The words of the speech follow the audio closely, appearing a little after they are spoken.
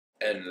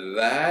And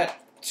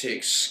that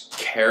takes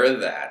care of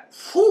that.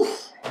 Whew.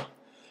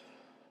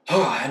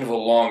 Oh, end of a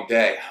long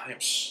day. I am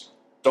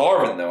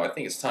starving, though. I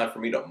think it's time for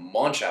me to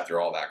munch after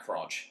all that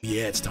crunch.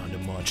 Yeah, it's time to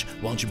munch.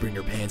 Why don't you bring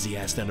your pansy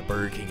ass down to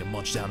Burger King and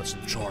munch down on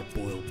some charred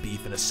boiled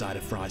beef and a side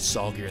of fried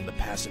soggy in the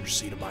passenger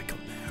seat of my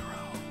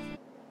Camaro.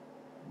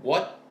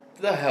 What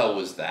the hell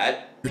was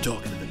that? You're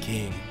talking to the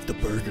king, the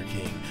Burger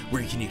King,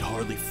 where you can eat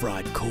hardly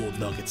fried cold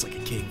nuggets like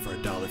a king for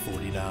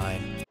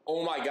 $1.49.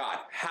 Oh my god,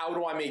 how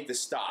do I make this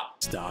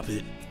stop? Stop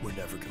it. We're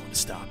never going to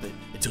stop it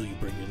until you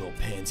bring your little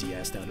pansy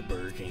ass down to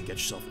Burger King and get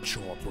yourself a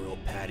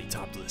char-broiled patty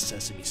topped with a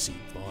sesame seed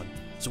bun.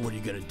 So what are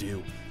you gonna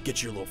do?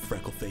 Get your little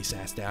freckle-face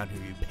ass down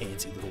here, you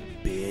pansy little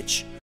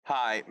bitch.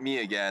 Hi, me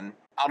again.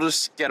 I'll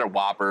just get a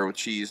Whopper with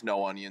cheese,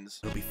 no onions.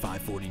 It'll be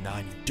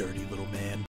 $5.49, you dirty little man.